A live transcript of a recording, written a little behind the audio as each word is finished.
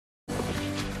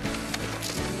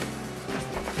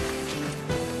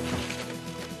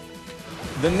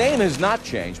The name has not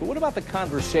changed, but what about the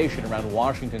conversation around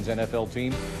Washington's NFL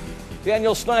team?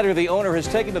 Daniel Snyder, the owner, has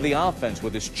taken to the offense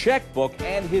with his checkbook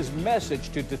and his message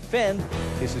to defend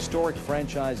his historic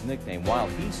franchise nickname, while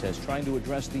he says trying to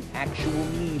address the actual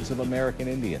needs of American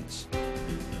Indians.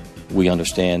 We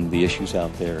understand the issues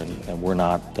out there, and we're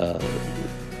not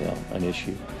an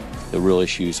issue. The real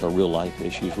issues are real life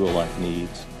issues, real life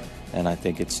needs, and I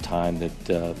think it's time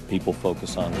that people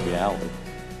focus on reality.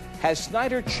 Has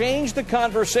Snyder changed the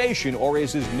conversation, or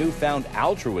is his newfound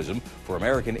altruism for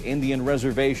American Indian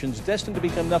reservations destined to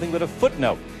become nothing but a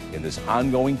footnote in this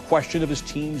ongoing question of his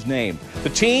team's name? The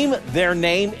team, their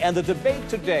name, and the debate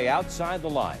today outside the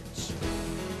lines.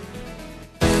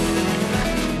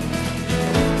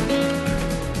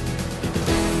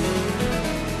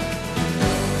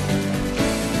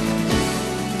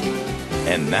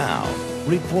 And now,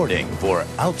 reporting for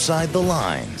Outside the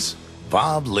Lines,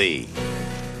 Bob Lee.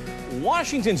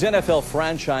 Washington's NFL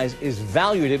franchise is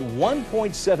valued at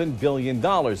 $1.7 billion,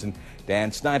 and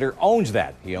Dan Snyder owns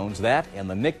that. He owns that and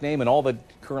the nickname and all that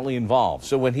currently involved.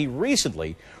 So when he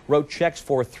recently wrote checks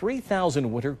for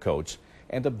 3,000 winter coats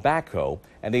and a backhoe,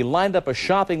 and he lined up a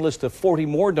shopping list of 40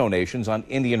 more donations on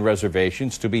Indian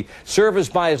reservations to be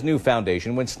serviced by his new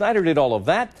foundation, when Snyder did all of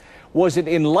that, was it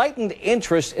enlightened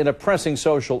interest in a pressing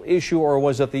social issue, or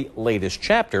was it the latest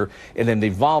chapter in an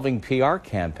evolving PR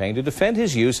campaign to defend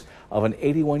his use of an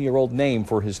 81-year-old name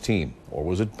for his team? Or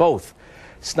was it both?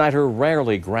 Snyder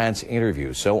rarely grants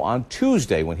interviews, so on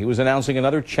Tuesday, when he was announcing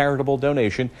another charitable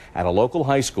donation at a local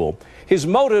high school, his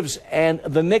motives and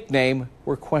the nickname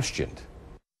were questioned.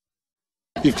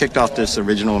 You've kicked off this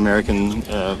original American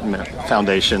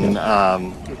foundation.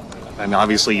 And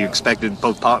obviously you expected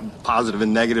both positive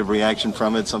and negative reaction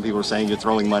from it. Some people are saying you're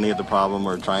throwing money at the problem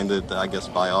or trying to, I guess,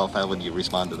 buy off. How would you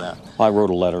respond to that? I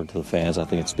wrote a letter to the fans. I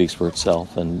think it speaks for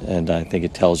itself, and I think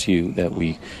it tells you that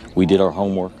we did our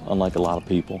homework, unlike a lot of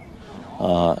people.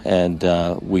 And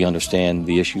we understand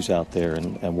the issues out there,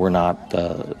 and we're not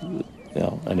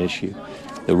an issue.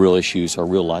 The real issues are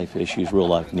real life issues, real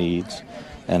life needs,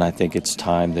 and I think it's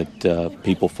time that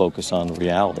people focus on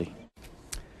reality.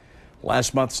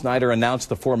 Last month, Snyder announced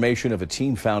the formation of a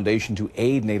team foundation to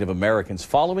aid Native Americans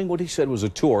following what he said was a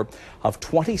tour of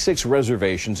 26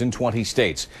 reservations in 20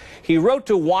 states. He wrote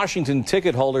to Washington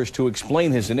ticket holders to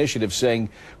explain his initiative, saying,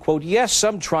 quote, "Yes,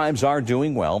 some tribes are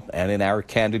doing well, and in our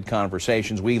candid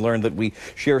conversations, we learned that we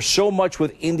share so much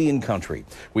with Indian country.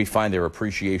 We find their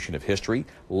appreciation of history,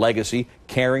 legacy,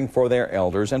 caring for their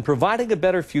elders, and providing a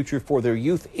better future for their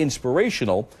youth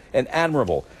inspirational and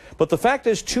admirable. But the fact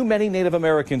is, too many Native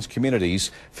Americans communities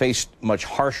face much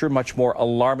harsher, much more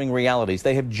alarming realities.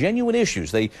 They have genuine issues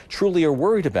they truly are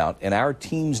worried about, and our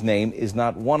team's name is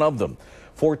not one of them.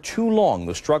 For too long,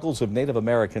 the struggles of Native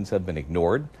Americans have been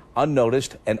ignored,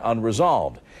 unnoticed, and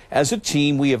unresolved. As a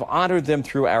team, we have honored them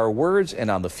through our words and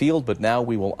on the field, but now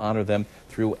we will honor them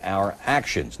through our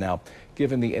actions." Now,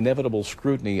 given the inevitable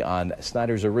scrutiny on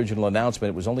Snyder's original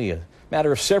announcement, it was only a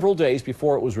matter of several days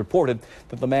before it was reported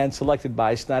that the man selected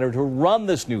by Snyder to run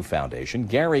this new foundation,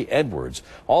 Gary Edwards,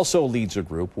 also leads a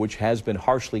group which has been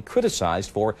harshly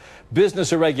criticized for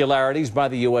business irregularities by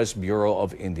the U.S. Bureau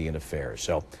of Indian Affairs.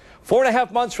 So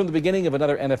 4.5 months from the beginning of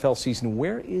another NFL season,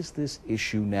 where is this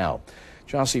issue now?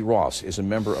 Gyasi Ross is a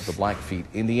member of the Blackfeet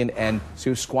Indian and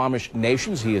Sioux Squamish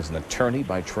nations. He is an attorney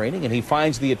by training, and he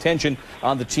finds the attention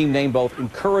on the team name both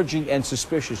encouraging and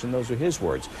suspicious, and those are his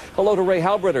words. Hello to Ray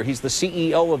Halbritter. He's the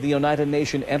CEO of the Oneida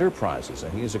Nation Enterprises,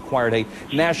 and he has acquired a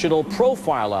national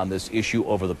profile on this issue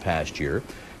over the past year.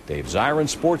 Dave Zirin,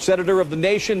 sports editor of The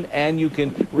Nation, and you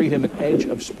can read him at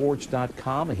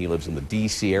edgeofsports.com, and he lives in the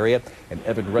D.C. area. And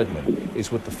Evan Redmon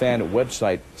is with the fan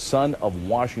website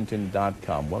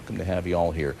sonofwashington.com. Welcome to have you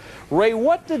all here. Ray,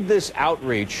 what did this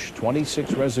outreach,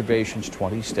 26 reservations,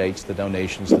 20 states, the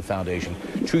donations, the foundation,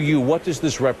 to you, what does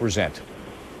this represent?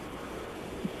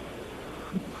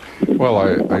 Well,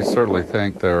 I certainly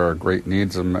think there are great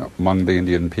needs among the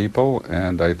Indian people,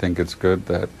 and I think it's good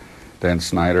that Dan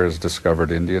Snyder has discovered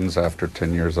Indians after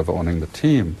 10 years of owning the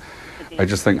team. I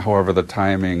just think, however, the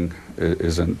timing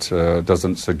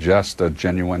doesn't suggest a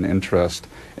genuine interest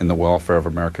in the welfare of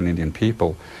American Indian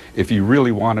people. If you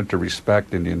really wanted to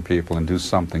respect Indian people and do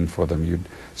something for them, you'd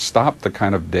stop the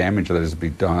kind of damage that is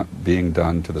being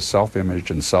done to the self-image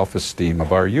and self-esteem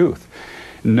of our youth.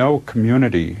 No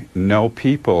community, no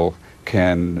people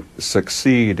can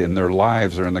succeed in their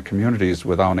lives or in the communities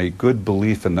without a good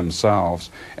belief in themselves.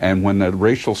 And when the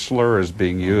racial slur is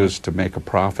being used to make a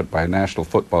profit by a national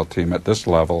football team at this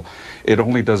level, it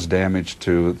only does damage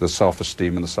to the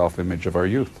self-esteem and the self-image of our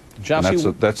youth. Gyasi,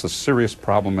 and that's a serious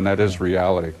problem, and that is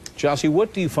reality. Gyasi,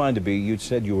 what do you find to be, you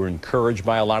said you were encouraged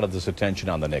by a lot of this attention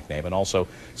on the nickname and also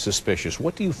suspicious.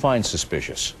 What do you find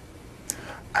suspicious?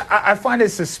 I find it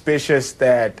suspicious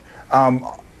that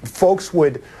folks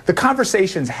would, the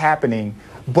conversation's happening,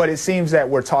 but it seems that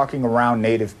we're talking around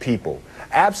Native people.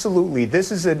 Absolutely, this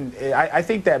is I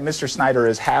think that Mr. Snyder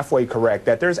is halfway correct,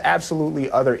 that there's absolutely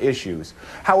other issues.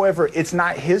 However, it's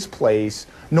not his place,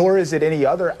 nor is it any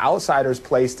other outsider's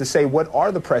place to say what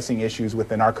are the pressing issues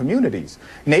within our communities.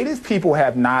 Native people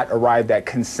have not arrived at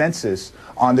consensus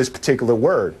on this particular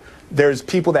word. There's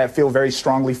people that feel very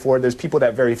strongly for it. There's people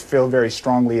that feel very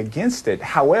strongly against it.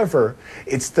 However,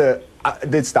 it's the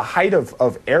height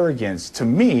of arrogance to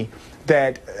me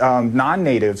that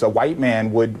non-natives, a white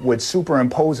man, would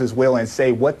superimpose his will and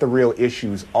say what the real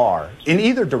issues are in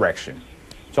either direction.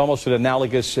 It's almost an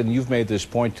analogous, and you've made this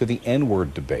point, to the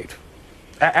N-word debate.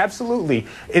 Absolutely.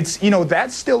 It's,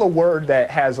 that's still a word that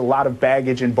has a lot of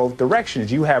baggage in both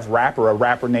directions. You have a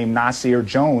rapper named Nasir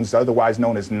Jones, otherwise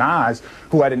known as Nas,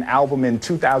 who had an album in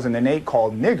 2008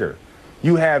 called Nigger.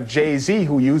 You have Jay-Z,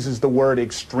 who uses the word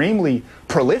extremely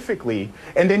prolifically,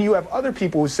 and then you have other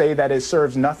people who say that it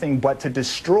serves nothing but to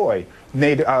destroy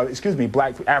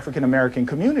Black African-American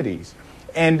communities.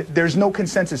 And there's no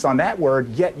consensus on that word,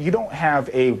 yet you don't have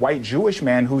a white Jewish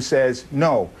man who says,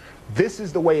 no, this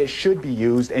is the way it should be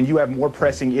used, and you have more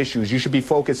pressing issues. You should be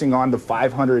focusing on the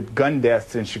 500 gun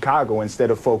deaths in Chicago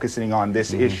instead of focusing on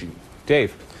this issue.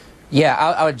 Dave. Yeah,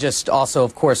 I would just also,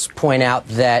 of course, point out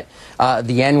that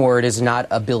the N-word is not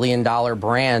a billion-dollar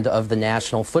brand of the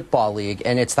National Football League,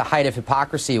 and it's the height of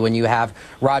hypocrisy when you have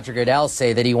Roger Goodell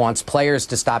say that he wants players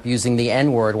to stop using the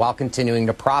N-word while continuing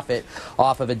to profit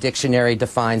off of a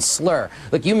dictionary-defined slur.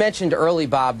 Look, you mentioned early,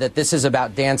 Bob, that this is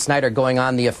about Dan Snyder going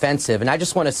on the offensive, and I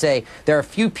just want to say there are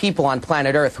few people on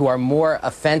planet Earth who are more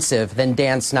offensive than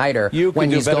Dan Snyder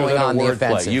when he's going on the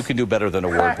offensive. You can do better than a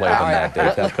wordplay than that,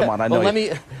 Dave. Now, come on, I know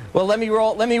Well, let me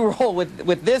roll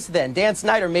with this then. Dan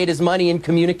Snyder made his money in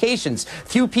communications.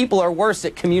 Few people are worse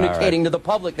at communicating to the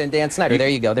public than Dan Snyder. There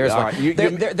you go. There's one.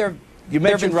 You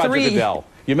mentioned Roger Goodell.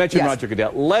 You mentioned Roger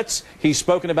Goodell. He's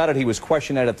spoken about it. He was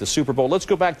questioned at the Super Bowl. Let's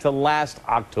go back to last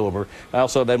October. I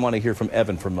also then want to hear from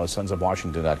Evan from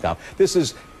sonsofwashington.com.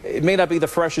 It may not be the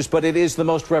freshest, but it is the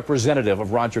most representative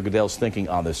of Roger Goodell's thinking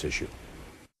on this issue.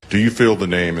 Do you feel the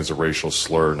name is a racial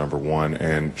slur, number one,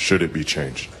 and should it be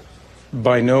changed?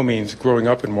 By no means. Growing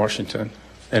up in Washington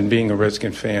and being a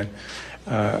Redskins fan,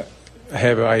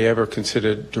 have I ever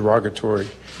considered derogatory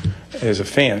as a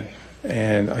fan.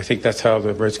 And I think that's how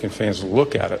the Redskins fans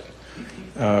look at it.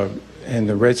 And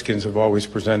the Redskins have always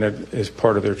presented as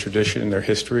part of their tradition and their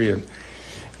history. And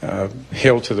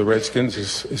hail to the Redskins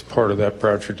is part of that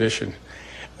proud tradition.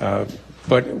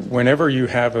 But whenever you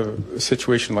have a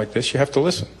situation like this, you have to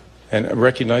listen and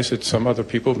recognize that some other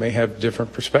people may have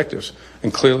different perspectives.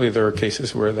 And clearly there are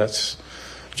cases where that's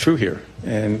true here.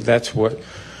 And that's what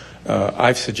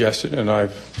I've suggested, and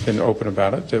I've been open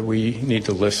about it, that we need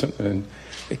to listen and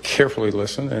carefully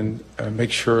listen and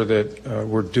make sure that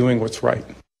we're doing what's right.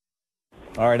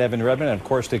 All right, Evan Redmon, and of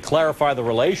course, to clarify the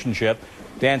relationship,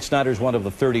 Dan Snyder's one of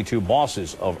the 32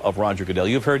 bosses of Roger Goodell.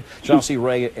 You've heard Gyasi,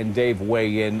 Ray, and Dave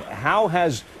weigh in. How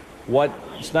has what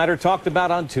Snyder talked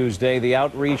about on Tuesday, the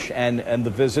outreach and the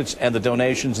visits and the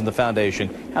donations and the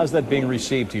foundation, how's that being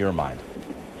received to your mind?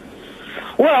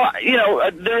 Well,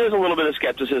 there is a little bit of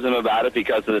skepticism about it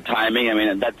because of the timing. I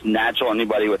mean, that's natural.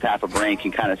 Anybody with half a brain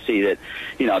can kind of see that,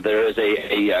 there is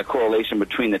a correlation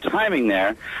between the timing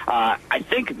there. I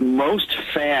think most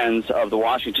fans of the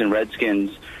Washington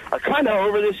Redskins are kind of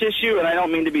over this issue, and I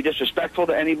don't mean to be disrespectful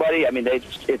to anybody. I mean,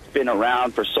 it's been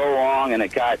around for so long, and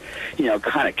it got,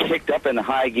 kind of kicked up into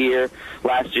high gear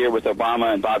last year with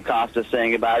Obama and Bob Costa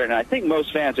saying about it. And I think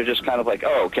most fans are just kind of like,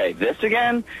 oh, okay, this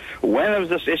again? When is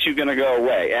this issue going to go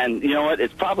away? And you know what?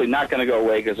 It's probably not going to go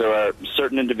away because there are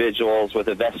certain individuals with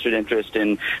a vested interest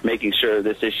in making sure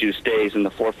this issue stays in the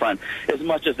forefront as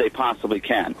much as they possibly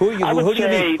can. Who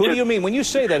do you mean? When you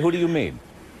say that, who do you mean?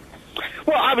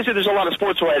 Well, obviously, there's a lot of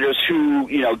sports writers who,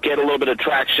 get a little bit of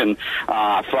traction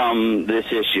from this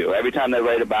issue. Every time they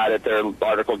write about it, their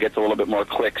article gets a little bit more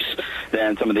clicks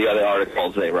than some of the other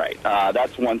articles they write.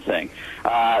 That's one thing.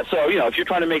 So, if you're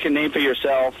trying to make a name for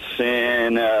yourself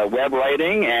in web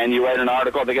writing and you write an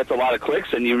article that gets a lot of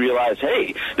clicks and you realize,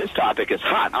 hey, this topic is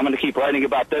hot. I'm going to keep writing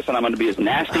about this, and I'm going to be as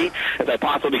nasty as I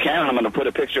possibly can, and I'm going to put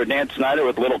a picture of Dan Snyder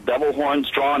with little devil horns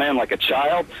drawn in like a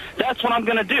child. That's what I'm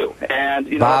going to do.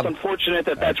 And, Bob, it's unfortunate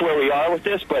that that's where we are with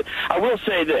this, but I will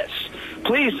say this.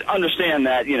 Please understand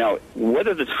that,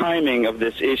 whether the timing of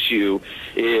this issue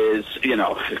is,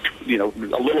 a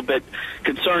little bit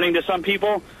concerning to some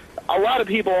people, a lot of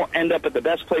people end up at the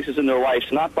best places in their lives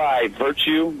not by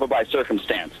virtue but by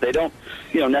circumstance. They don't,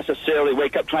 necessarily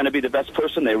wake up trying to be the best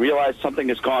person. They realize something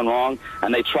has gone wrong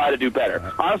and they try to do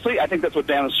better. Honestly, I think that's what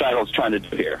Dan Snyder is trying to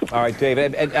do here. All right, Dave,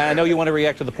 and I know you want to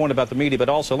react to the point about the media, but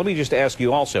also let me just ask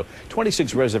you also,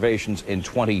 26 reservations in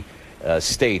 20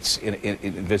 states in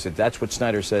visit. That's what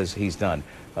Snyder says he's done.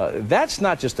 That's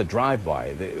not just a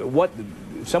drive-by. What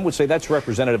some would say that's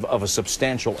representative of a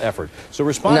substantial effort. So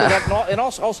respond to that, and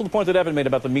also the point that Evan made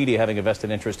about the media having a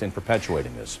vested interest in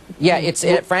perpetuating this. Yeah,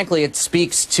 frankly, it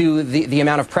speaks to the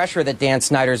amount of pressure that Dan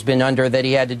Snyder's been under that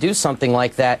he had to do something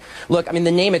like that. Look, I mean,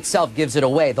 the name itself gives it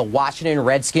away. The Washington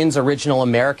Redskins Original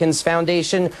Americans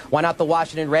Foundation. Why not the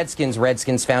Washington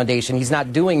Redskins Foundation? He's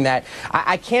not doing that.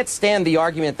 I can't stand the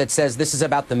argument that says this is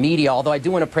about the media, although I do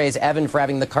want to praise Evan for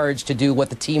having the courage to do what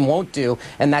the team won't do,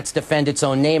 and that's defend its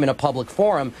own name in a public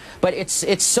forum. But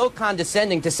it's so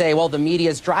condescending to say, well, the media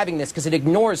is driving this, because it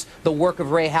ignores the work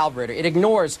of Ray Halbritter. It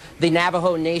ignores the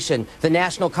Navajo Nation, the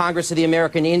National Congress of the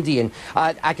American Indian.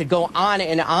 I could go on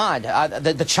and on.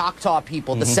 The Choctaw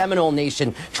people, the Seminole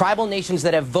Nation, tribal nations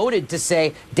that have voted to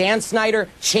say, Dan Snyder,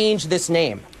 change this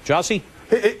name. Gyasi?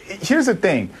 Here's the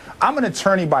thing. I'm an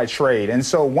attorney by trade, and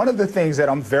so one of the things that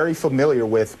I'm very familiar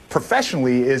with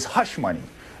professionally is hush money,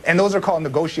 and those are called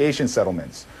negotiation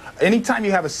settlements. Anytime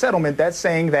you have a settlement, that's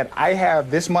saying that I have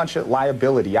this much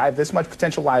liability, I have this much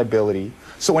potential liability,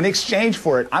 so in exchange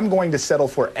for it, I'm going to settle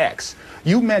for X.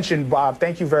 You mentioned, Bob,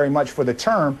 thank you very much for the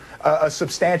term, a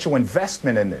substantial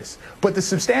investment in this. But the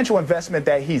substantial investment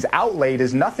that he's outlaid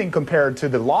is nothing compared to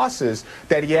the losses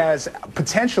that he has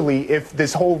potentially if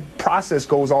this whole process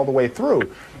goes all the way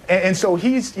through. And so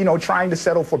he's, trying to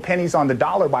settle for pennies on the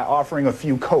dollar by offering a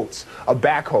few coats, a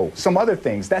backhoe, some other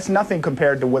things. That's nothing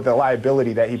compared to with the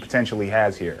liability that he potentially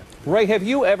has here. Ray, have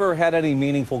you ever had any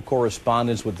meaningful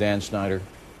correspondence with Dan Snyder?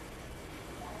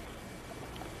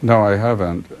 No, I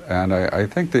haven't. And I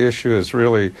think the issue is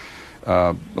really,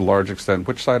 a large extent,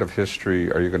 which side of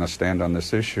history are you going to stand on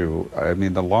this issue? I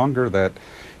mean, the longer that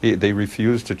they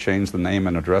refuse to change the name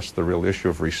and address the real issue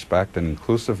of respect and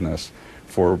inclusiveness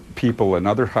for people in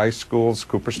other high schools,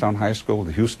 Cooperstown High School,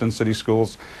 the Houston City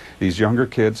Schools, these younger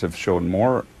kids have shown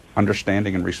more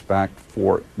understanding and respect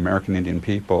for American Indian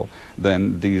people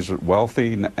than these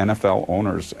wealthy NFL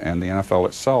owners and the NFL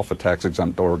itself, a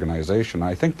tax-exempt organization.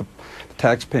 I think the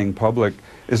tax-paying public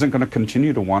isn't going to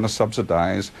continue to want to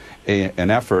subsidize an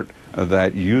effort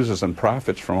that uses and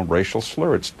profits from a racial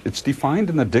slur. It's defined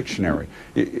in the dictionary.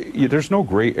 There's no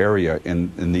gray area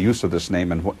in the use of this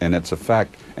name and its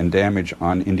effect and damage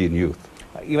on Indian youth.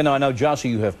 Even though I know, Gyasi,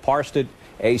 you have parsed it,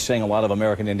 A, saying a lot of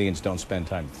American Indians don't spend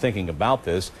time thinking about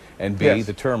this, and B, yes,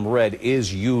 the term red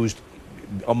is used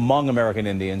among American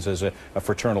Indians as a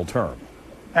fraternal term.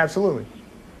 Absolutely.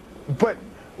 But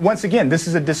once again, this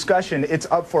is a discussion. It's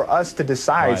up for us to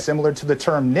decide, right, similar to the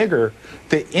term nigger,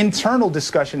 the internal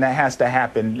discussion that has to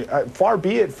happen. Far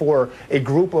be it for a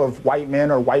group of white men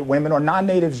or white women or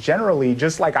non-natives generally,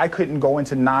 just like I couldn't go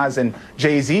into Nas and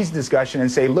Jay-Z's discussion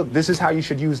and say, look, this is how you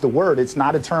should use the word. It's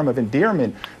not a term of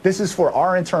endearment. This is for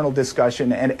our internal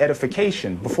discussion and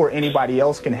edification before anybody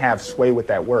else can have sway with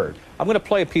that word. I'm going to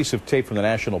play a piece of tape from the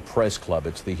National Press Club.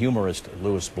 It's the humorist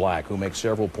Lewis Black, who makes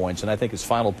several points, and I think his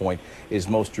final point is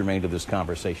most germane to this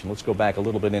conversation. Let's go back a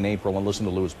little bit in April and listen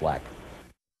to Lewis Black.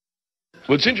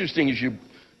 What's interesting is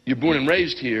you're born and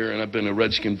raised here, and I've been a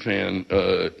Redskin fan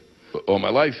all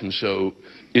my life, and so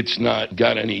it's not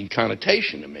got any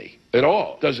connotation to me at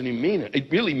all. It doesn't even mean it.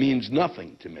 It really means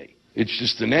nothing to me. It's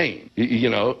just the name,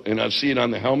 and I see it on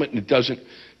the helmet, and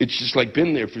it's just like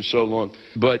been there for so long.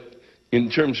 But in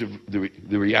terms of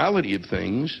the reality of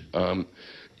things,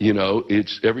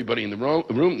 it's everybody in the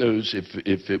room knows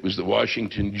if it was the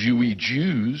Washington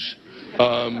Jews,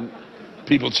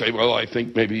 people would say, well, I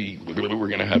think maybe we're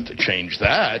going to have to change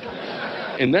that.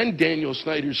 And then Daniel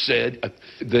Snyder said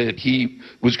that he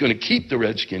was going to keep the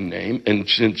Redskin name, and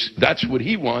since that's what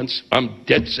he wants, I'm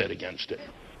dead set against it.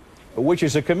 Which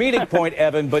is a comedic point,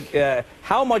 Evan, but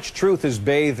how much truth is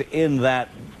bathed in that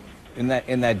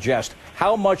jest?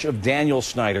 How much of Daniel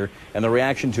Snyder and the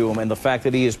reaction to him and the fact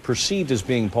that he is perceived as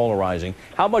being polarizing,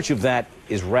 how much of that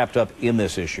is wrapped up in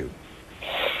this issue?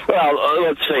 Well,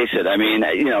 let's face it. I mean,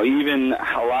 even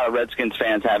a lot of Redskins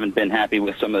fans haven't been happy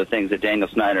with some of the things that Daniel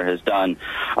Snyder has done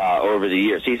over the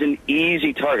years. He's an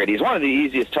easy target. He's one of the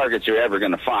easiest targets you're ever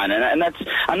going to find. And that's,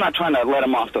 I'm not trying to let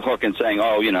him off the hook and saying,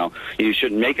 oh, you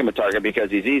shouldn't make him a target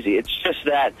because he's easy. It's just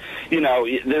that,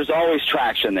 there's always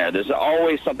traction there. There's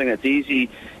always something that's easy.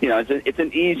 It's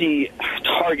an easy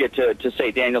target to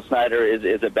say Daniel Snyder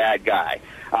is a bad guy.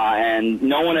 and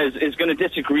no one is going to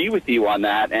disagree with you on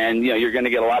that, and you're going to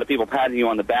get a lot of people patting you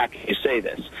on the back if you say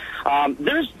this.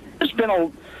 There's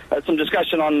been some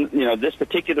discussion on this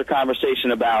particular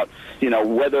conversation about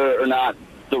whether or not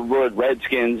the word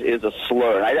Redskins is a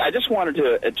slur. I just wanted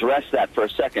to address that for a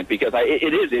second because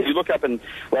it is. If you look up in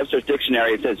Webster's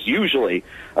dictionary, it says usually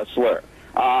a slur.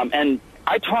 And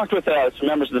I talked with some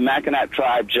members of the Mackinac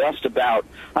tribe just about,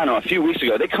 a few weeks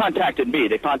ago. They contacted me.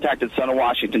 They contacted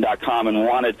sonofwashington.com and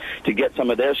wanted to get some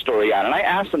of their story out. And I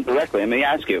asked them directly, let me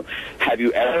ask you, have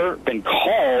you ever been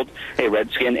called a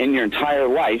Redskin in your entire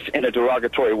life in a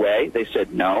derogatory way? They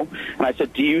said no. And I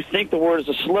said, do you think the word is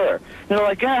a slur? And they're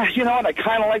like, you know what, I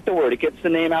kind of like the word. It gets the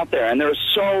name out there. And there are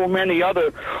so many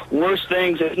other worse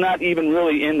things. It's not even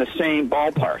really in the same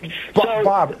ballpark.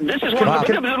 Bob, this is one of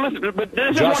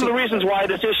the reasons why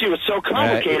this issue is so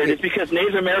complicated. It's because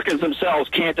Native Americans themselves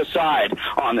can't decide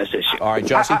on this issue. All right,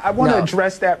 Gyasi. I want to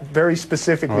address that very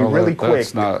specifically, really quick.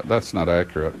 That's not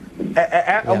accurate.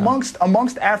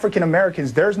 Amongst African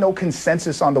Americans, there's no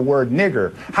consensus on the word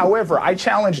nigger. However, I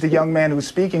challenged the young man who's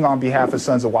speaking on behalf of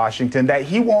Sons of Washington that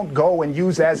he won't go and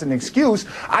use as an excuse.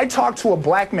 I talked to a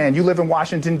black man, you live in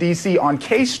Washington, D.C., on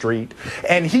K Street,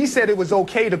 and he said it was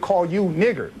okay to call you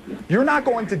nigger. You're not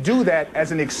going to do that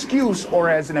as an excuse or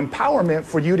as an empowerment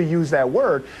for you to use that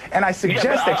word, and I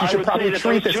suggest that you should probably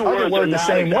treat this other word the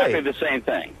same way. The same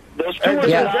thing. Those two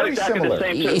words are very similar.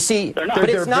 You see, but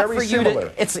it's not for you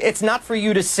to. It's not for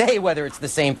you to say whether it's the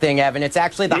same thing, Evan. It's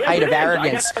actually the height of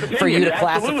arrogance for you to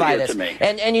classify this.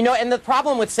 And the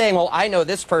problem with saying, well, I know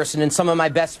this person, and some of my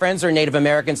best friends are Native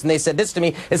Americans, and they said this to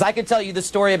me, is I could tell you the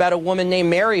story about a woman named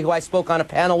Mary who I spoke on a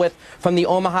panel with from the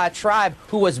Omaha tribe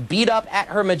who was beat up at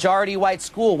her majority white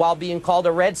school while being called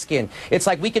a Redskin. It's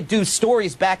like we could do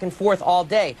stories back and forth all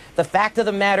day. The fact of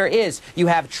the matter is, you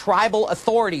have tribal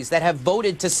authorities that have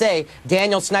voted to say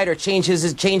Daniel Snyder changed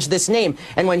this name.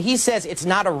 And when he says it's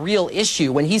not a real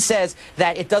issue, when he says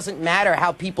that it doesn't matter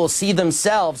how people see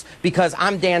themselves because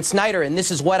I'm Dan Snyder and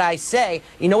this is what I say,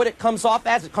 you know what it comes off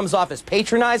as? It comes off as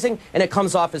patronizing and it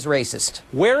comes off as racist.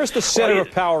 Where is the center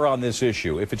of power on this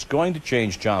issue? If it's going to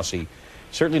change, Gyasi,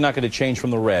 certainly not going to change from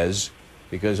the res,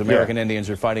 because American Indians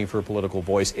are fighting for a political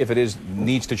voice. If it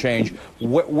needs to change,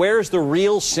 where's the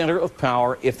real center of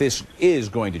power if this is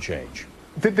going to change?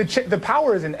 The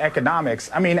power is in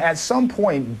economics. I mean, at some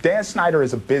point, Dan Snyder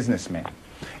is a businessman.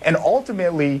 And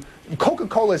ultimately,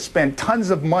 Coca-Cola spent tons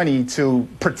of money to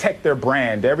protect their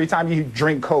brand. Every time you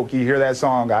drink Coke, you hear that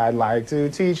song, I'd like to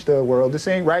teach the world to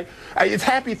sing, right? It's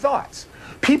happy thoughts.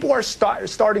 People are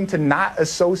starting to not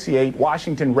associate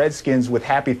Washington Redskins with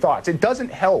happy thoughts. It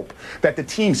doesn't help that the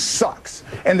team sucks,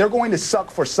 and they're going to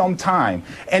suck for some time.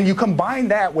 And you combine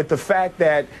that with the fact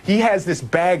that he has this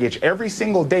baggage every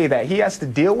single day that he has to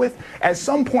deal with. At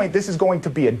some point, this is going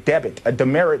to be a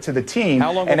demerit to the team.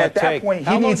 How long will and that at that take? point,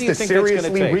 he needs to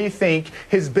seriously rethink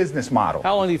his business model.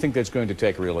 How long do you think that's going to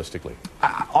take realistically?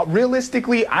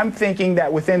 Realistically, I'm thinking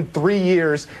that within 3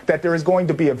 years that there is going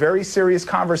to be a very serious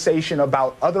conversation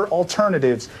about other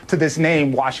alternatives to this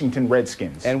name, Washington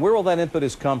Redskins. And where will that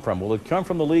impetus come from? Will it come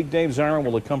from the league, Dave Zirin?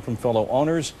 Will it come from fellow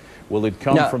owners? Will it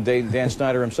come from Dan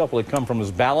Snyder himself? Will it come from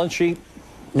his balance sheet?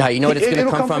 No, you know what it's going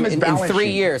to come from? In 3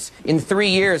 years. In 3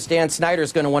 years, Dan Snyder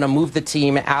is going to want to move the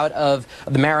team out of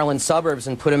the Maryland suburbs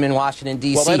and put him in Washington,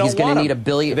 D.C. Well, He's going to need $1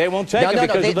 billion. They won't take him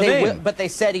because of the name. But they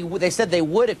said they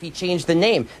would if he changed the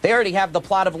name. They already have the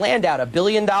plot of land out, $1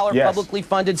 billion publicly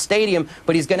funded stadium,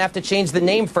 but he's going to have to change the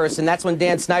name first, and that's when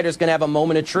Dan Snyder's going to have a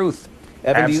moment of truth.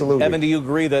 Absolutely. Evan, do you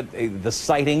agree that the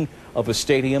siting of a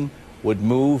stadium would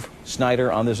move Snyder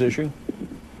on this issue?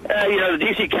 The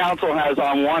D.C. Council has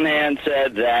on one hand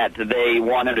said that they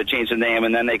want him to change the name,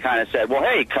 and then they kind of said, well,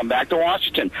 hey, come back to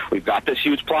Washington. We've got this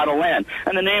huge plot of land.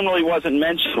 And the name really wasn't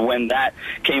mentioned when that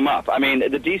came up. I mean,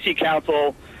 the D.C.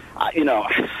 Council, I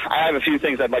have a few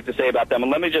things I'd like to say about them.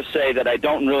 And let me just say that I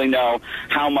don't really know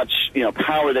how much,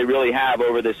 power they really have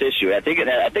over this issue. I think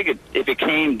if it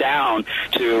came down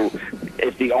to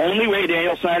if the only way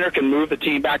Daniel Snyder can move the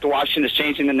team back to Washington is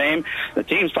changing the name, the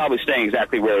team's probably staying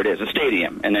exactly where it is, a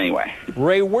stadium in any way.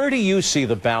 Ray, where do you see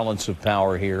the balance of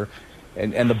power here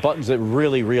and the buttons that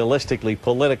really, realistically,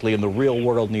 politically, in the real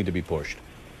world need to be pushed?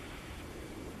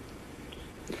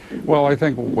 Well, I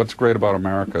think what's great about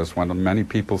America is when many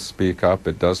people speak up,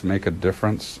 it does make a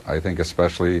difference. I think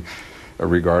especially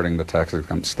regarding the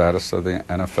tax-exempt status of the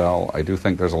NFL. I do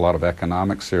think there's a lot of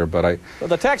economics here, but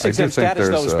the tax-exempt status,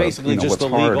 though, is basically just the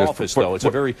league office, though. It's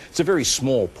a very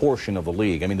small portion of the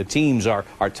league. I mean, the teams are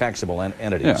taxable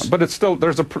entities. Yeah, but it's still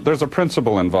there's a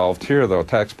principle involved here, though.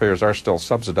 Taxpayers are still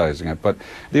subsidizing it. But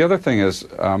the other thing is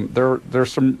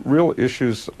there's some real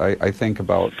issues I think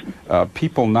about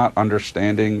people not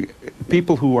understanding.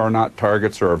 People who are not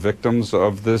targets or are victims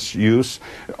of this use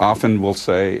often will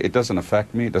say, it doesn't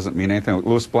affect me, it doesn't mean anything.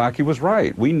 Louis Black, he was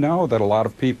right. We know that a lot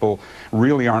of people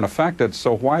really aren't affected,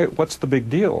 so what's the big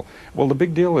deal? Well, the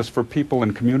big deal is for people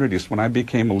in communities. When I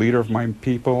became a leader of my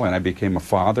people and I became a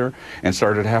father and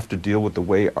started to have to deal with the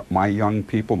way my young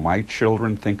people, my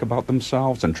children think about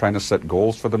themselves and trying to set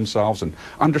goals for themselves and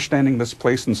understanding this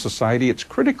place in society, it's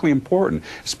critically important,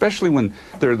 especially when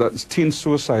teen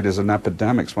suicide is an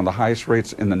epidemic, one of the highest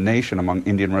rates in the nation among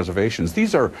Indian reservations.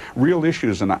 These are real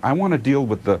issues, and I want to deal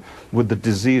with the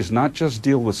disease, not just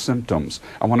deal with symptoms.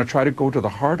 I want to try to go to the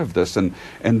heart of this, and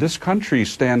this country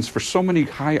stands for so many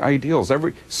high ideals.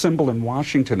 Every symbol in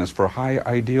Washington is for high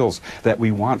ideals that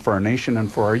we want for our nation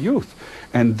and for our youth.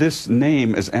 And this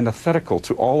name is antithetical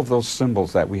to all of those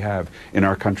symbols that we have in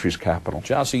our country's capital.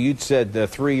 Gyasi, you said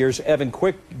 3 years. Evan,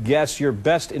 quick guess, your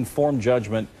best informed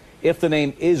judgment, if the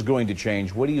name is going to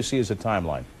change, what do you see as a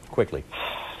timeline? Quickly.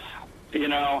 You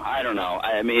know, I don't know.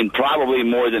 I mean, probably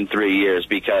more than 3 years,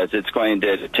 because it's going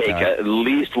to take at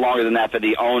least longer than that for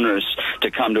the owners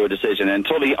to come to a decision.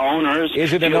 Until the owners...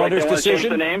 Is it an owner's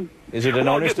decision? Is it an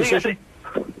owner's decision?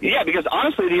 Yeah, because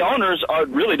honestly, the owners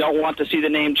really don't want to see the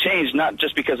name changed, not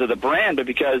just because of the brand, but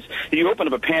because you open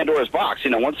up a Pandora's box.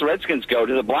 You know, once the Redskins go,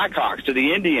 to the Blackhawks, to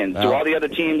the Indians, to all the other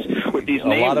teams with these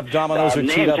names. A lot of dominoes are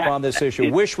teed up on this issue.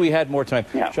 Wish we had more time.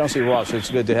 Gyasi Ross,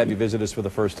 it's good to have you visit us for the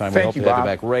first time. We hope to have you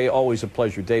back. Ray, always a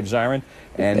pleasure. Dave Zirin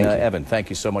and Evan, thank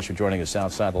you so much for joining us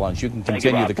outside the lines. You can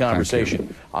continue the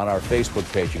conversation on our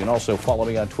Facebook page. You can also follow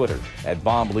me on Twitter at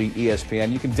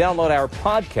BombLeeESPN. You can download our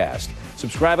podcast.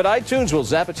 Subscribe at iTunes. We'll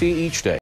zap it to you each day.